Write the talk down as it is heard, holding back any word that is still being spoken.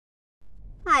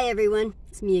Hi everyone,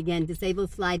 it's me again,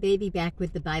 Disabled Fly Baby, back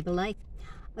with the Biblelife.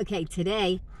 Okay,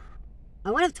 today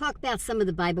I want to talk about some of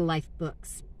the Biblelife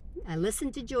books. I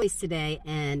listened to Joyce today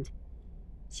and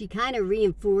she kind of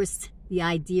reinforced the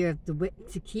idea of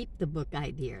to keep the book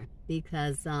idea,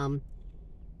 because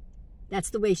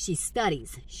that's the way she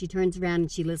studies. She turns around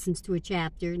and she listens to a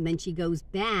chapter, and then she goes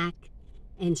back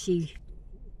and she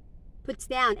puts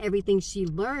down everything she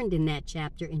learned in that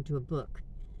chapter into a book.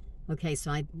 Okay,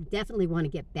 so I definitely want to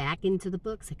get back into the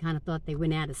books. I kind of thought they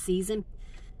went out of season.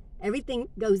 Everything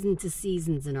goes into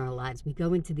seasons in our lives. We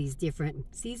go into these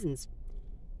different seasons.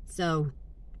 So,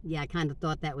 yeah, I kind of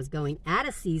thought that was going out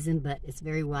of season, but it's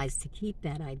very wise to keep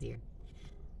that idea.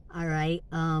 All right,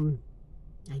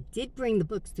 I did bring the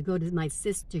books to go to my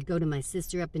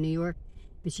sister up in New York,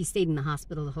 but she stayed in the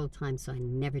hospital the whole time, so I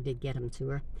never did get them to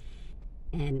her.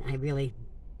 And I'm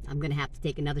going to have to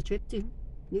take another trip to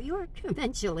New York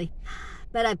eventually,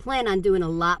 but I plan on doing a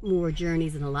lot more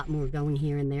journeys and a lot more going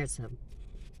here and there, so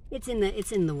it's in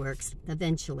the works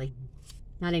eventually.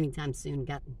 Not anytime soon.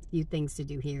 Got a few things to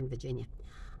do here in Virginia.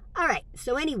 All right,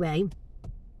 so anyway,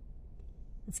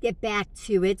 let's get back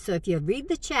to it. So if you read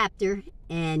the chapter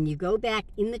and you go back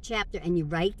in the chapter and you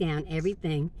write down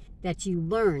everything that you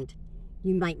learned,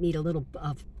 you might need a little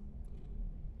of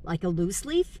like a loose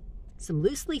leaf, some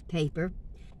loose leaf paper,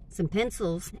 some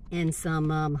pencils, and some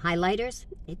highlighters.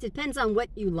 It depends on what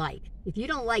you like. If you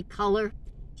don't like color,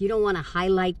 if you don't want to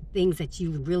highlight things that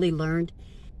you really learned,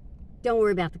 don't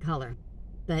worry about the color.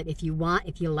 But if you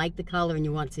like the color and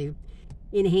you want to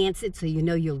enhance it so you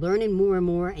know you're learning more and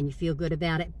more and you feel good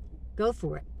about it, go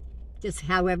for it. Just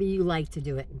however you like to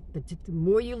do it. But the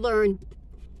more you learn,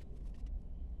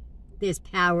 there's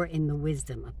power in the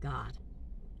wisdom of God.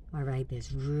 All right,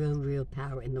 there's real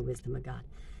power in the wisdom of God.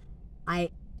 I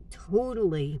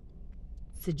totally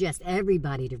suggest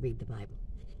everybody to read the Bible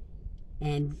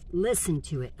and listen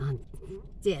to it on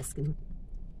disc. And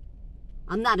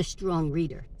I'm not a strong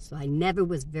reader, so I never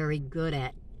was very good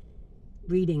at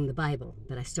reading the Bible,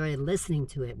 but I started listening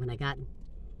to it when I got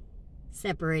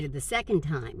separated the second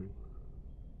time.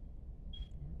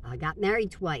 I got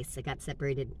married twice. I got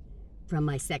separated from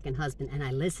my second husband, and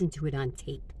I listened to it on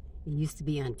tape. It used to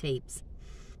be on tapes,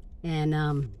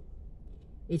 and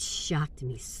it shocked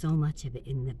me, so much of it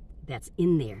that's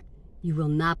in there. You will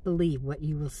not believe what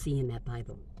you will see in that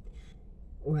Bible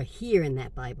or hear in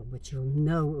that Bible, but you'll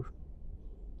know.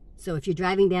 So if you're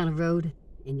driving down a road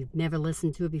and you've never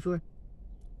listened to it before,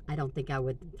 I don't think I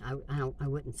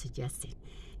wouldn't suggest it.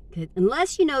 'Cause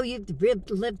unless you know you've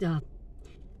lived a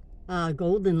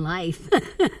golden life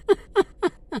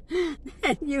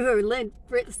and you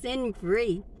are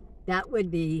sin-free, that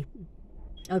would be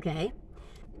okay.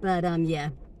 But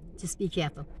yeah, just be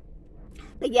careful.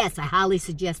 But yes, I highly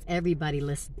suggest everybody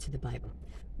listen to the Bible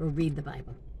or read the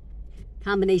Bible.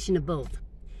 Combination of both.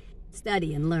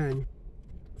 Study and learn.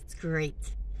 It's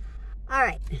great. All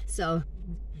right, so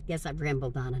I guess I've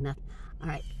rambled on enough. All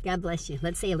right, God bless you.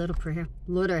 Let's say a little prayer.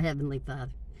 Lord, our Heavenly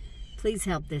Father, please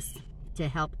help this to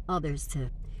help others to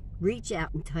reach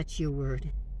out and touch your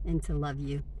word and to love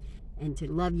you and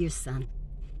to love your Son.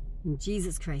 In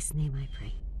Jesus Christ's name I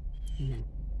pray. Amen.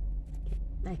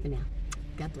 Bye for now.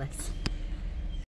 God bless.